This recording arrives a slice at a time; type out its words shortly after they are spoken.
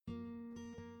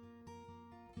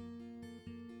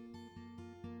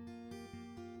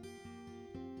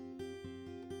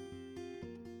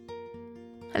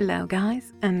Hello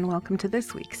guys, and welcome to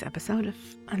this week's episode of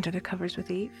Under the Covers with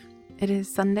Eve. It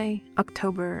is Sunday,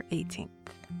 October 18th.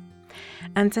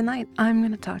 And tonight I'm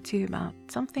going to talk to you about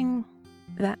something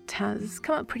that has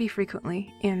come up pretty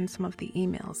frequently in some of the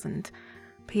emails and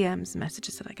PMs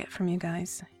messages that I get from you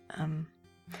guys.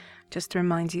 Just to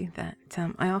remind you that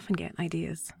I often get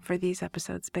ideas for these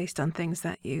episodes based on things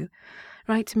that you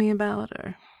write to me about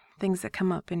or things that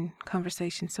come up in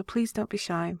conversation. So please don't be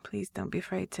shy. Please don't be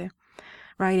afraid to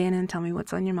write in and tell me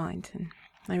what's on your mind. And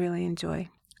I really enjoy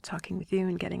talking with you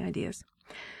and getting ideas.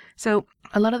 So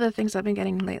a lot of the things I've been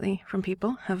getting lately from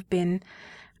people have been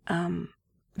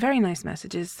very nice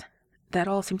messages that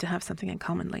all seem to have something in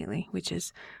common lately, which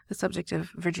is the subject of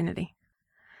virginity.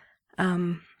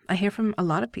 I hear from a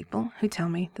lot of people who tell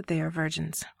me that they are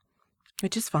virgins,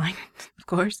 which is fine, of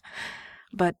course,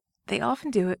 but they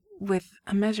often do it with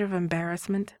a measure of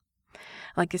embarrassment,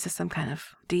 like this is some kind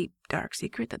of deep, dark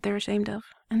secret that they're ashamed of,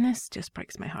 and this just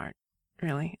breaks my heart,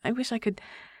 really. I wish I could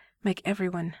make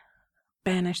everyone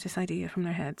banish this idea from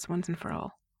their heads once and for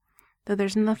all, that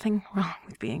there's nothing wrong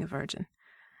with being a virgin.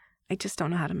 I just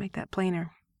don't know how to make that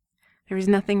plainer. There is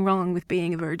nothing wrong with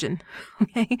being a virgin,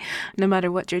 okay? No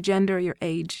matter what your gender, your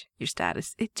age, your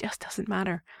status, it just doesn't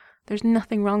matter. There's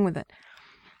nothing wrong with it.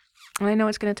 And I know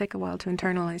it's going to take a while to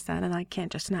internalize that, and I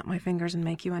can't just snap my fingers and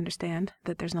make you understand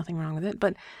that there's nothing wrong with it.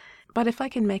 But if I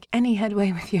can make any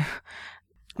headway with you,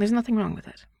 there's nothing wrong with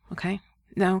it, okay?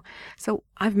 Now, so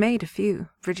I've made a few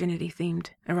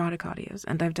virginity-themed erotic audios,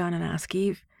 and I've done an Ask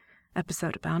Eve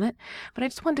episode about it, but I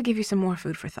just wanted to give you some more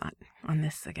food for thought on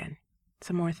this again.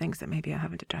 Some more things that maybe I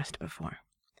haven't addressed before.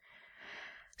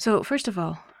 So, first of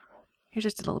all, here's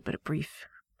just a little bit of brief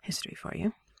history for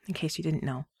you, in case you didn't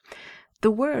know.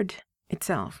 The word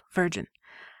itself, virgin,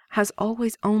 has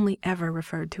always only ever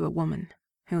referred to a woman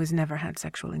who has never had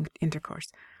sexual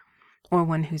intercourse, or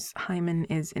one whose hymen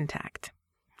is intact.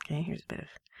 Okay, here's a bit of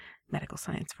medical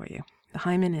science for you. The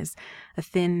hymen is a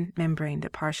thin membrane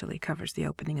that partially covers the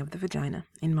opening of the vagina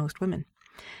in most women,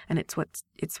 and it's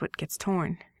what gets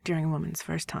torn during a woman's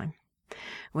first time,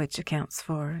 which accounts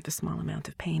for the small amount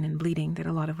of pain and bleeding that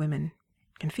a lot of women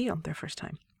can feel their first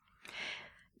time.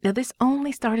 Now, this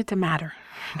only started to matter,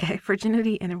 okay?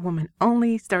 Virginity in a woman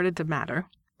only started to matter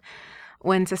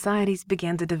when societies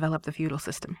began to develop the feudal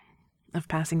system of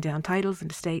passing down titles and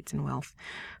estates and wealth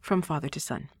from father to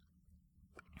son,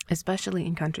 especially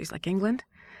in countries like England,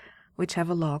 which have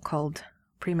a law called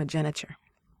primogeniture,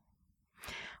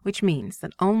 which means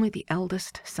that only the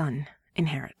eldest son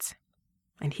inherits,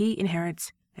 and he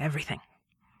inherits everything.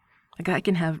 A guy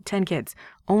can have 10 kids,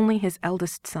 only his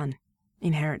eldest son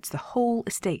inherits the whole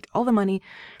estate, all the money,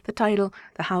 the title,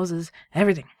 the houses,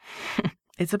 everything.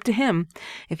 It's up to him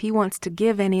if he wants to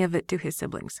give any of it to his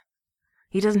siblings.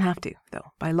 He doesn't have to,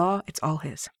 though. By law, it's all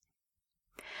his.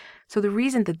 So the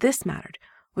reason that this mattered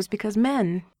was because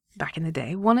men, back in the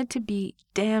day, wanted to be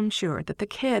damn sure that the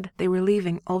kid they were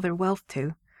leaving all their wealth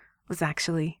to was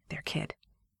actually their kid.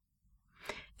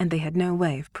 And they had no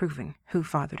way of proving who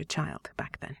fathered a child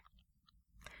back then.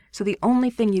 So the only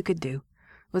thing you could do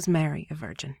was marry a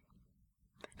virgin.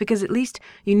 Because at least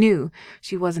you knew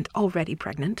she wasn't already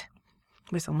pregnant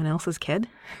with someone else's kid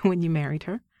when you married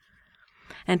her.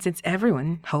 And since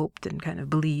everyone hoped and kind of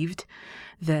believed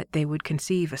that they would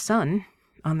conceive a son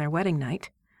on their wedding night,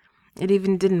 it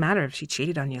even didn't matter if she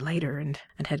cheated on you later and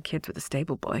had kids with a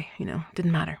stable boy,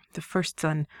 didn't matter. The first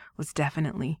son was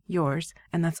definitely yours,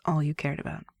 and that's all you cared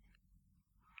about.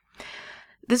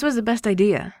 This was the best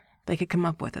idea they could come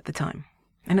up with at the time,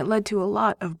 and it led to a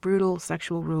lot of brutal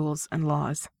sexual rules and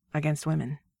laws against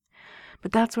women.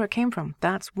 But that's where it came from.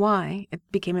 That's why it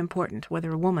became important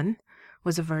whether a woman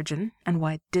was a virgin and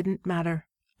why it didn't matter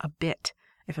a bit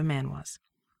if a man was.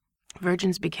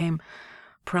 Virgins became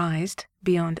prized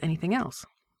beyond anything else.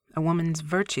 A woman's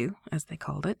virtue, as they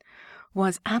called it,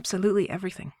 was absolutely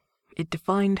everything. It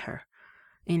defined her.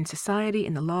 In society,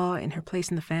 in the law, in her place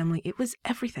in the family, it was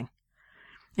everything.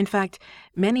 In fact,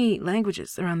 many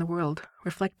languages around the world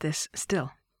reflect this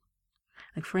still.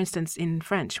 Like, for instance, in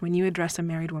French, when you address a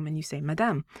married woman, you say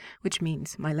madame, which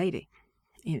means my lady.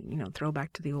 Throw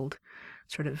back to the old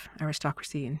sort of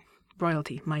aristocracy and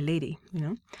royalty, my lady,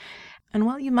 And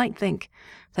while you might think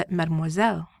that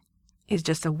mademoiselle is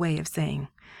just a way of saying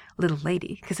little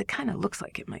lady, because it kind of looks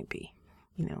like it might be,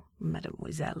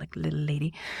 mademoiselle, like little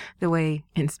lady, the way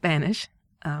in Spanish,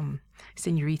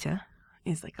 señorita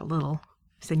is like a little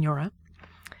senora.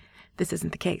 This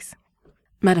isn't the case.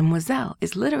 Mademoiselle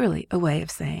is literally a way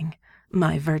of saying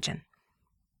my virgin.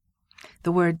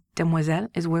 The word demoiselle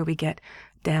is where we get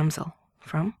damsel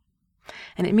from,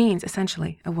 and it means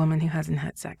essentially a woman who hasn't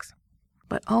had sex.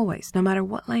 But always, no matter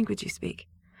what language you speak,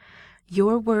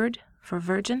 your word for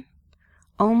virgin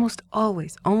almost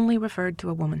always only referred to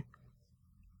a woman,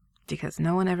 because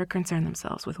no one ever concerned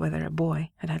themselves with whether a boy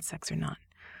had had sex or not,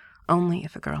 only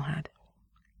if a girl had.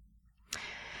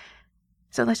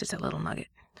 So that's just a little nugget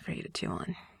for you to chew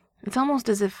on. It's almost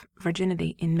as if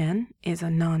virginity in men is a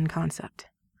non-concept.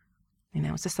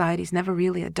 Society's never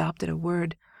really adopted a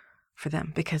word for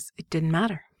them because it didn't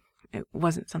matter. It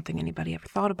wasn't something anybody ever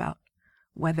thought about,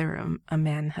 whether a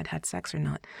man had had sex or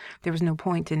not. There was no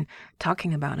point in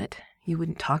talking about it. You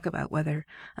wouldn't talk about whether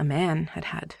a man had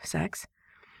had sex.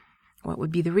 What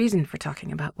would be the reason for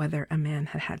talking about whether a man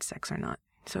had had sex or not?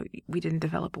 So we didn't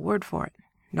develop a word for it.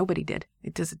 Nobody did.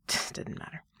 It just didn't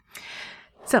matter.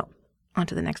 So, on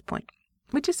to the next point,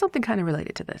 which is something kind of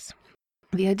related to this.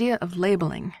 The idea of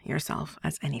labeling yourself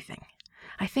as anything.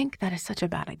 I think that is such a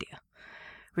bad idea.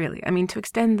 Really. To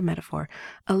extend the metaphor,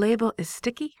 a label is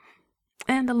sticky,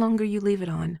 and the longer you leave it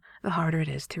on, the harder it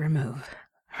is to remove,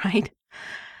 right?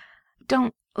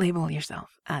 Don't label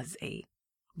yourself as a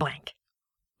blank.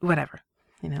 Whatever,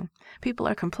 People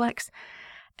are complex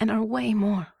and are way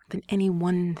more than any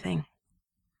one thing.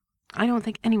 I don't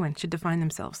think anyone should define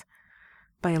themselves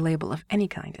by a label of any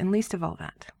kind, and least of all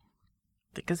that.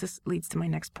 Because this leads to my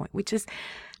next point, which is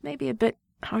maybe a bit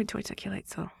hard to articulate,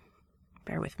 so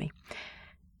bear with me.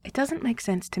 It doesn't make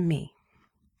sense to me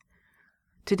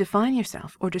to define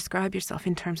yourself or describe yourself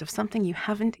in terms of something you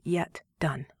haven't yet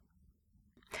done.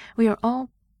 We are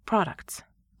all products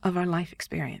of our life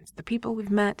experience, the people we've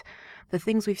met, the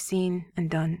things we've seen and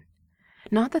done,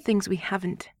 not the things we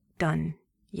haven't done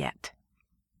yet.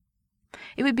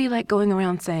 It would be like going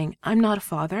around saying, I'm not a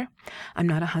father, I'm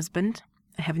not a husband,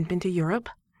 I haven't been to Europe,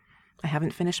 I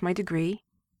haven't finished my degree,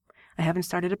 I haven't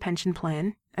started a pension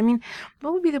plan.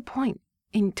 What would be the point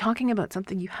in talking about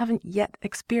something you haven't yet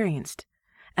experienced,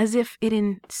 as if it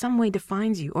in some way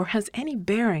defines you or has any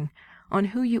bearing on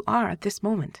who you are at this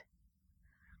moment?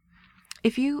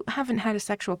 If you haven't had a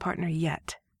sexual partner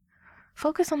yet,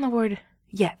 focus on the word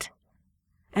yet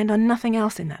and on nothing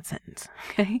else in that sentence,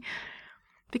 okay?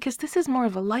 Because this is more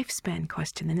of a lifespan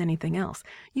question than anything else.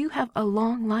 You have a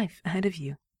long life ahead of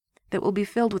you that will be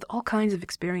filled with all kinds of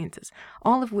experiences,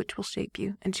 all of which will shape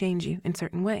you and change you in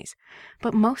certain ways.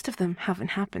 But most of them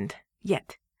haven't happened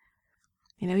yet.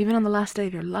 Even on the last day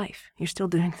of your life, you're still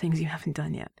doing things you haven't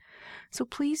done yet. So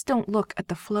please don't look at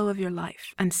the flow of your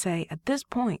life and say, at this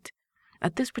point,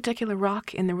 at this particular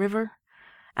rock in the river,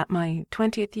 at my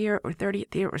 20th year or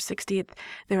 30th year or 60th,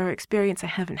 there are experiences I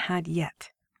haven't had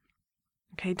yet.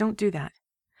 Okay, don't do that.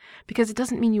 Because it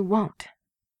doesn't mean you won't.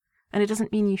 And it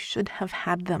doesn't mean you should have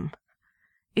had them.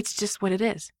 It's just what it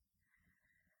is.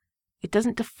 It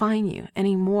doesn't define you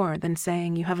any more than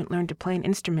saying you haven't learned to play an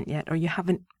instrument yet, or you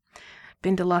haven't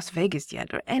been to Las Vegas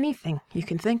yet, or anything you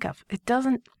can think of. It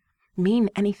doesn't mean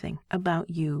anything about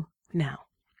you now.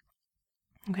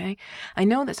 Okay? I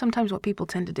know that sometimes what people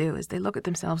tend to do is they look at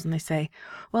themselves and they say,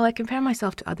 well, I compare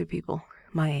myself to other people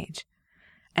my age.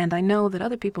 And I know that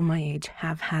other people my age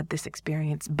have had this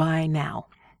experience by now.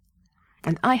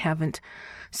 And I haven't,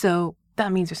 so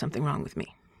that means there's something wrong with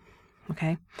me.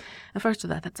 Okay? And first of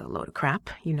that's a load of crap.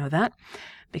 You know that.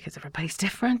 Because everybody's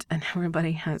different and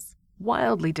everybody has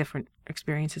wildly different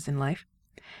experiences in life.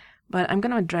 But I'm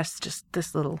going to address just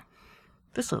this little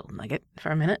nugget for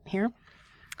a minute here.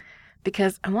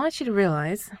 Because I want you to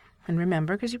realize and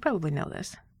remember, because you probably know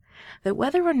this, that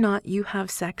whether or not you have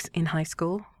sex in high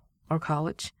school or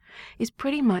college is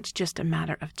pretty much just a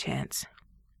matter of chance.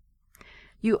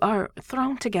 You are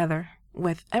thrown together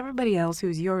with everybody else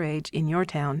who's your age in your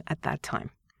town at that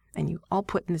time. And you all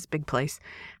put in this big place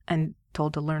and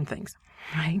told to learn things,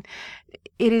 right?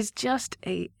 It is just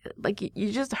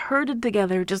you just herded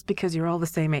together just because you're all the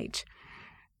same age.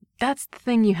 That's the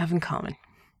thing you have in common,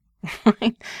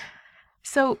 right?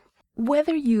 So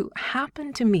whether you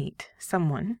happen to meet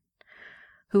someone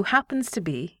who happens to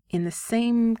be in the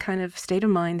same kind of state of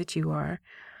mind that you are,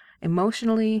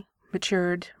 emotionally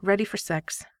matured, ready for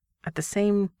sex, to the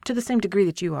same degree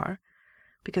that you are,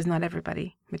 because not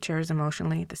everybody matures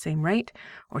emotionally at the same rate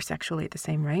or sexually at the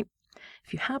same rate.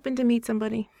 If you happen to meet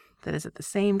somebody that is at the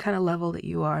same kind of level that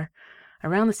you are,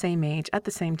 around the same age, at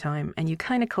the same time, and you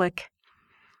kind of click,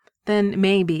 then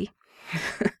maybe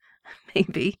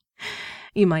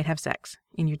you might have sex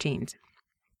in your teens.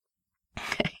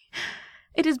 Okay.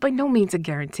 It is by no means a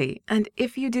guarantee, and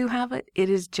if you do have it, it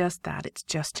is just that. It's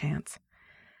just chance.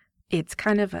 It's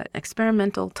kind of an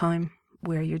experimental time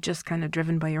where you're just kind of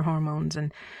driven by your hormones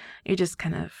and you're just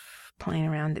kind of playing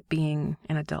around at being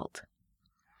an adult.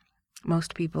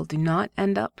 Most people do not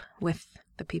end up with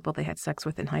the people they had sex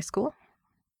with in high school.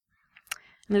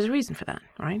 And there's a reason for that,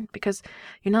 right? Because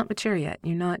you're not mature yet.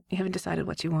 You haven't decided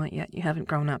what you want yet. You haven't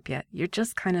grown up yet. You're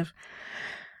just kind of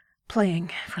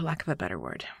playing, for lack of a better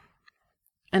word.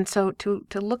 And so to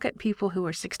look at people who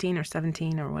are 16 or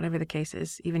 17 or whatever the case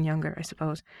is, even younger, I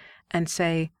suppose, and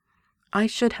say, I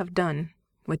should have done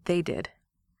what they did,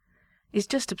 is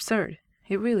just absurd.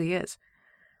 It really is.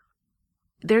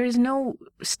 There is no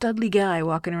studly guy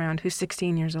walking around who's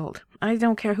 16 years old. I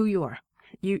don't care who you are.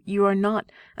 You are not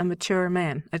a mature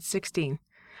man at 16.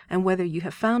 And whether you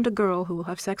have found a girl who will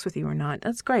have sex with you or not,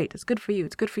 that's great. It's good for you.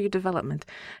 It's good for your development.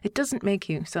 It doesn't make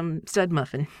you some stud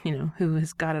muffin, who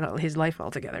has got his life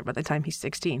all together by the time he's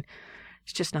 16.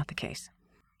 It's just not the case.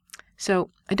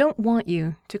 So I don't want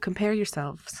you to compare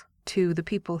yourselves to the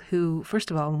people who,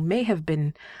 first of all, may have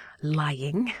been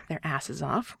lying their asses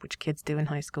off, which kids do in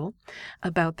high school,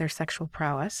 about their sexual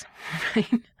prowess, right?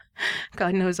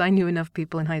 God knows I knew enough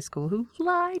people in high school who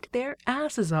lied their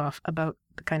asses off about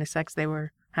the kind of sex they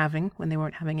were having when they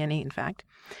weren't having any, in fact.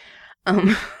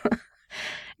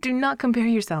 Do not compare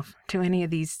yourself to any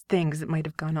of these things that might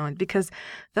have gone on, because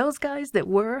those guys that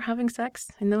were having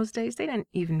sex in those days, they didn't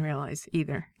even realize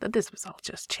either that this was all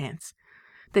just chance.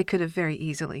 They could have very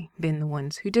easily been the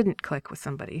ones who didn't click with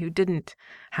somebody, who didn't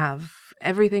have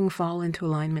everything fall into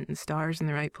alignment and stars in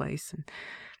the right place, and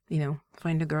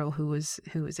find a girl who was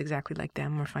exactly like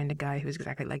them, or find a guy who was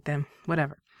exactly like them,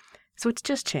 whatever. So it's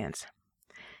just chance.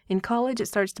 In college, it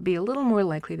starts to be a little more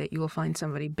likely that you will find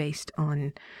somebody based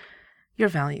on your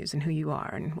values and who you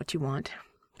are and what you want,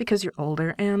 because you're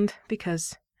older and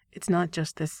because it's not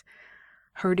just this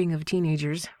herding of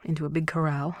teenagers into a big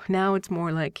corral. Now it's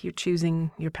more like you're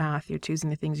choosing your path, you're choosing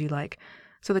the things you like,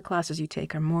 so the classes you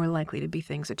take are more likely to be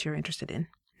things that you're interested in.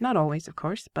 Not always, of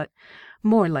course, but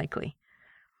more likely.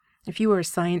 If you were a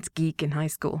science geek in high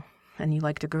school and you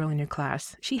liked a girl in your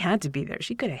class, she had to be there.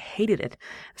 She could have hated it.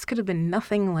 This could have been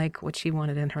nothing like what she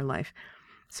wanted in her life.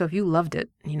 So if you loved it,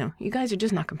 you guys are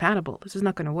just not compatible. This is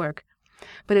not going to work.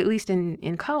 But at least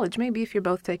in college, maybe if you're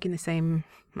both taking the same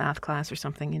math class or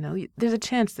something, there's a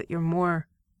chance that you're more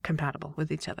compatible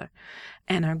with each other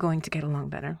and are going to get along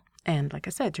better. And like I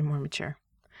said, you're more mature.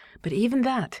 But even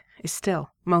that is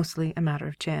still mostly a matter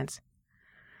of chance.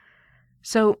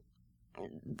 So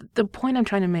the point I'm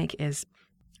trying to make is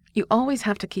you always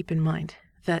have to keep in mind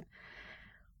that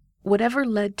whatever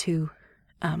led to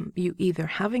you either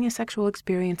having a sexual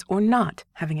experience or not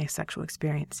having a sexual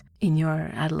experience in your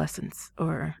adolescence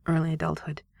or early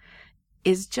adulthood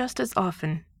is just as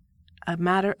often a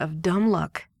matter of dumb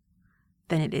luck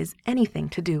than it is anything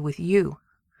to do with you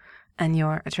and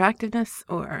your attractiveness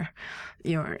or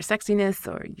your sexiness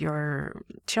or your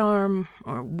charm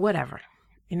or whatever,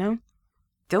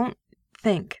 Don't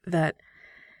think that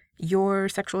your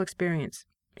sexual experience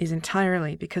is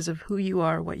entirely because of who you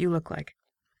are, what you look like.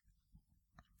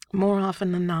 More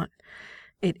often than not,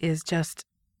 it is just,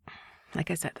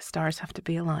 like I said, the stars have to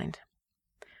be aligned,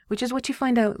 which is what you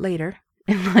find out later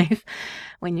in life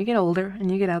when you get older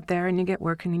and you get out there and you get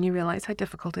working and you realize how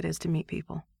difficult it is to meet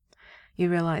people. You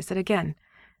realize that, again,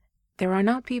 there are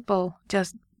not people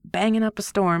just banging up a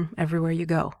storm everywhere you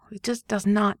go. It just does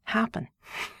not happen.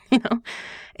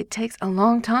 It takes a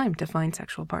long time to find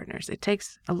sexual partners. It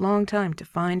takes a long time to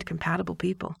find compatible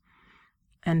people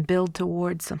and build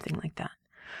towards something like that,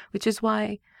 which is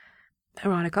why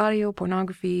erotic audio,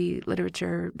 pornography,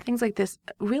 literature, things like this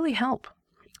really help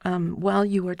while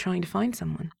you are trying to find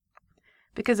someone,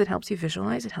 because it helps you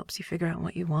visualize, it helps you figure out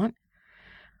what you want.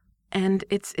 And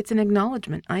it's an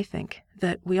acknowledgement, I think,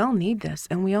 that we all need this,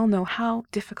 and we all know how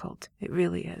difficult it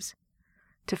really is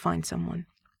to find someone.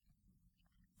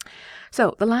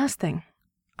 So the last thing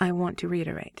I want to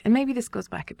reiterate, and maybe this goes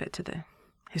back a bit to the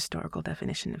historical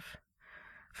definition of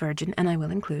virgin, and I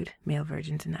will include male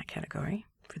virgins in that category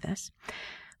for this.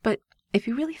 But if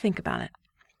you really think about it,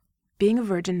 being a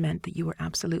virgin meant that you were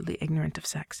absolutely ignorant of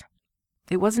sex.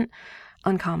 It wasn't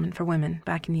uncommon for women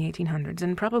back in the 1800s,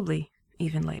 and probably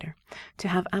even later, to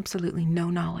have absolutely no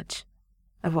knowledge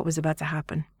of what was about to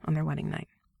happen on their wedding night.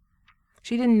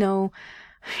 She didn't know,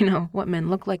 what men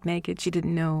looked like naked. She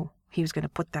didn't know he was going to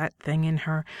put that thing in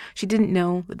her. She didn't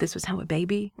know that this was how a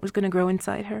baby was going to grow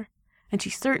inside her. And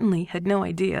she certainly had no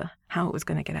idea how it was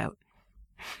going to get out.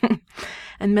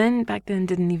 And men back then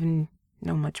didn't even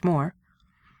know much more.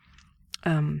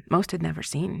 Most had never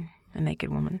seen a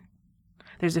naked woman.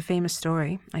 There's a famous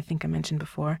story, I think I mentioned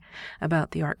before, about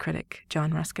the art critic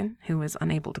John Ruskin, who was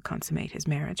unable to consummate his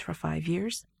marriage for 5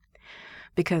 years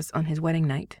because on his wedding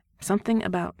night, something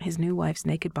about his new wife's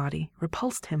naked body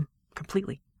repulsed him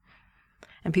completely.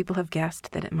 And people have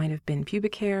guessed that it might have been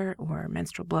pubic hair or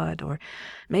menstrual blood, or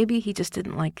maybe he just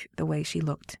didn't like the way she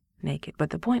looked naked. But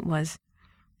the point was,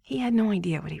 He had no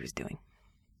idea what he was doing,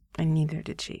 and neither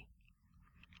did she.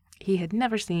 He had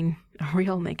never seen a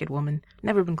real naked woman,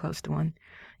 never been close to one,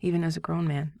 even as a grown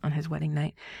man on his wedding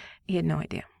night. He had no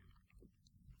idea.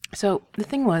 So the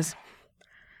thing was,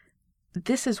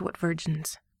 this is what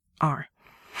virgins are,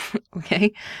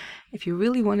 okay? If you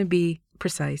really want to be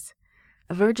precise,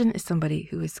 a virgin is somebody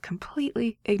who is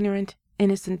completely ignorant,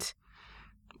 innocent,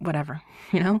 whatever,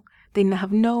 They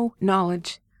have no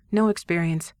knowledge, no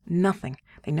experience, nothing.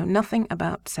 They know nothing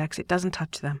about sex. It doesn't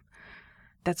touch them.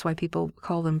 That's why people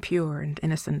call them pure and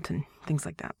innocent and things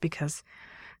like that, because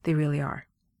they really are.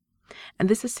 And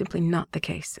this is simply not the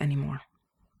case anymore.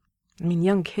 I mean,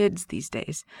 young kids these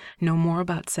days know more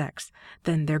about sex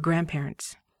than their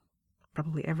grandparents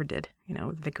probably ever did,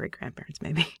 the great-grandparents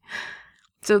maybe.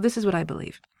 So this is what I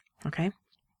believe, okay?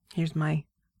 Here's my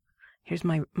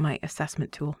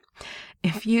assessment tool.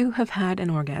 If you have had an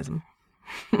orgasm,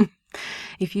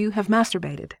 if you have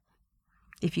masturbated,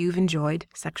 if you've enjoyed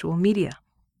sexual media,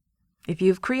 if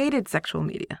you've created sexual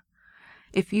media,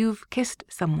 if you've kissed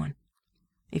someone,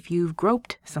 if you've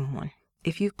groped someone,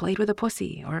 if you've played with a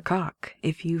pussy or a cock,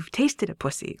 if you've tasted a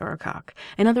pussy or a cock.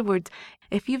 In other words,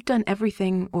 if you've done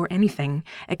everything or anything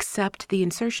except the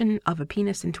insertion of a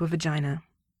penis into a vagina,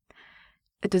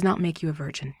 it does not make you a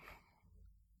virgin.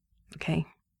 Okay?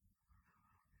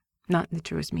 Not in the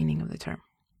truest meaning of the term.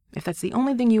 If that's the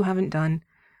only thing you haven't done,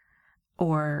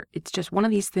 or it's just one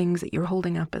of these things that you're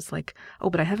holding up as like,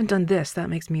 oh, but I haven't done this, that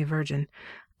makes me a virgin,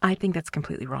 I think that's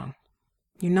completely wrong.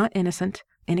 You're not innocent,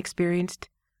 inexperienced,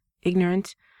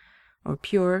 ignorant, or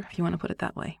pure, if you want to put it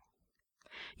that way.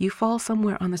 You fall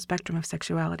somewhere on the spectrum of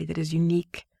sexuality that is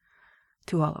unique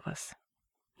to all of us.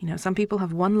 Some people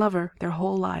have one lover their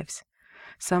whole lives.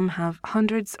 Some have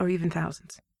hundreds or even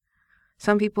thousands.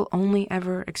 Some people only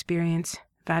ever experience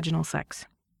vaginal sex.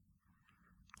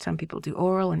 Some people do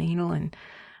oral and anal and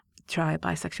try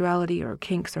bisexuality or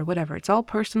kinks or whatever. It's all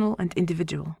personal and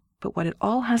individual. But what it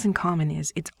all has in common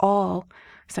is it's all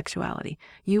sexuality.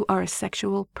 You are a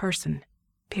sexual person,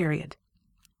 period.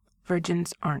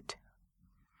 Virgins aren't.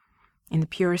 In the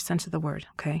purest sense of the word,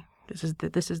 okay? This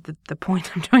is the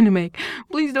point I'm trying to make.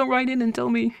 Please don't write in and tell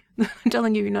me, I'm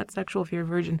telling you you're not sexual if you're a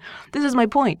virgin. This is my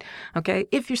point, okay?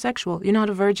 If you're sexual, you're not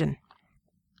a virgin,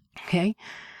 okay?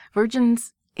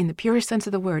 Virgins, in the purest sense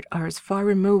of the word, are as far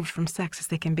removed from sex as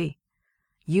they can be.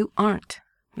 You aren't,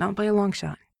 not by a long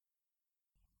shot.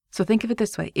 So think of it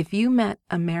this way. If you met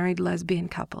a married lesbian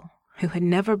couple who had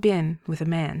never been with a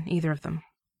man, either of them,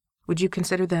 would you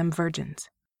consider them virgins?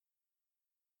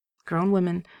 Grown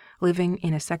women living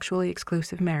in a sexually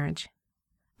exclusive marriage,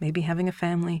 maybe having a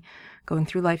family, going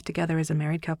through life together as a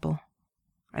married couple,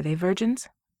 are they virgins?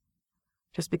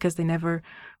 Just because they never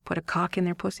put a cock in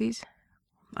their pussies?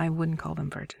 I wouldn't call them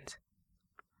virgins.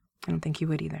 I don't think you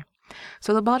would either.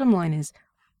 So the bottom line is,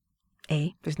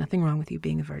 A, there's nothing wrong with you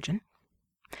being a virgin.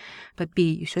 But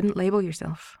B, you shouldn't label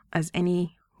yourself as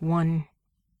any one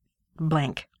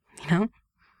blank,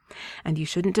 And you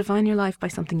shouldn't define your life by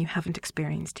something you haven't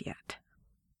experienced yet.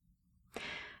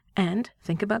 And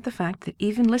think about the fact that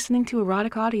even listening to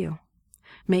erotic audio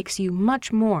makes you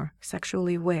much more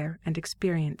sexually aware and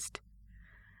experienced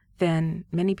than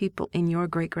many people in your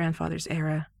great-grandfather's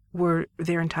era were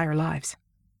their entire lives.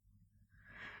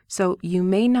 So you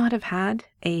may not have had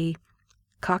a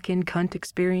cock-in-cunt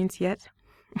experience yet,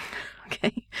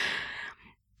 okay?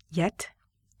 Yet.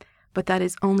 But that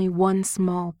is only one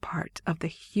small part of the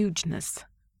hugeness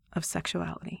of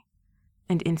sexuality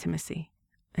and intimacy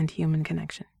and human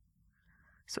connection.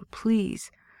 So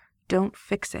please don't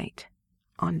fixate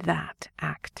on that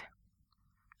act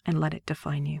and let it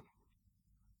define you.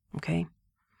 Okay?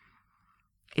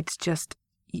 It's just,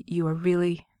 you are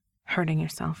really hurting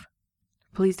yourself.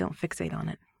 Please don't fixate on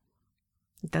it.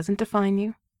 It doesn't define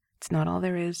you. It's not all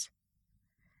there is.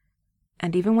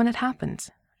 And even when it happens,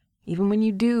 even when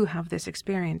you do have this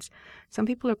experience, some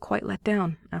people are quite let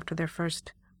down after their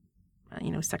first,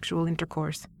 sexual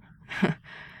intercourse.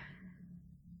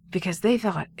 Because they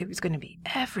thought it was going to be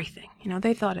everything.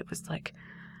 They thought it was like,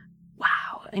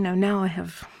 wow, now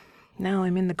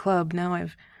I'm in the club. Now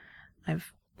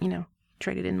I've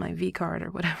traded in my V card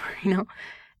or whatever,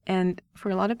 And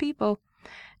for a lot of people,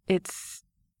 it's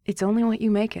only what you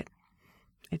make it.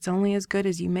 It's only as good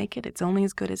as you make it. It's only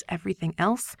as good as everything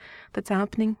else that's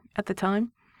happening at the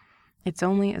time. It's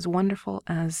only as wonderful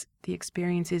as the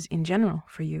experience is in general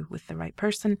for you, with the right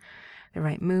person, the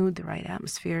right mood, the right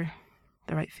atmosphere,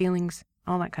 the right feelings,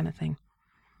 all that kind of thing.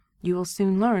 You will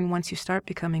soon learn, once you start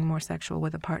becoming more sexual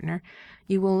with a partner,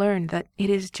 you will learn that it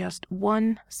is just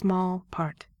one small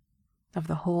part of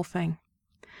the whole thing.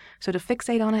 So to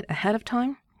fixate on it ahead of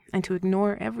time and to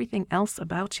ignore everything else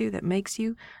about you that makes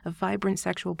you a vibrant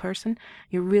sexual person,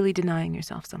 you're really denying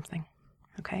yourself something.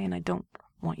 Okay? And I don't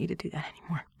want you to do that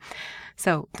anymore.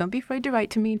 So don't be afraid to write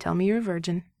to me and tell me you're a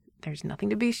virgin. There's nothing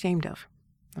to be ashamed of.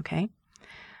 Okay?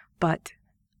 But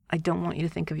I don't want you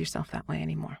to think of yourself that way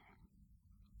anymore.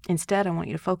 Instead, I want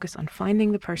you to focus on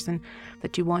finding the person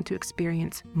that you want to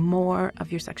experience more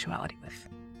of your sexuality with.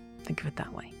 Think of it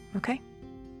that way. Okay?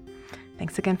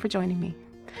 Thanks again for joining me.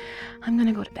 I'm going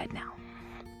to go to bed now.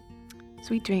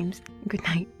 Sweet dreams. Good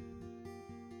night.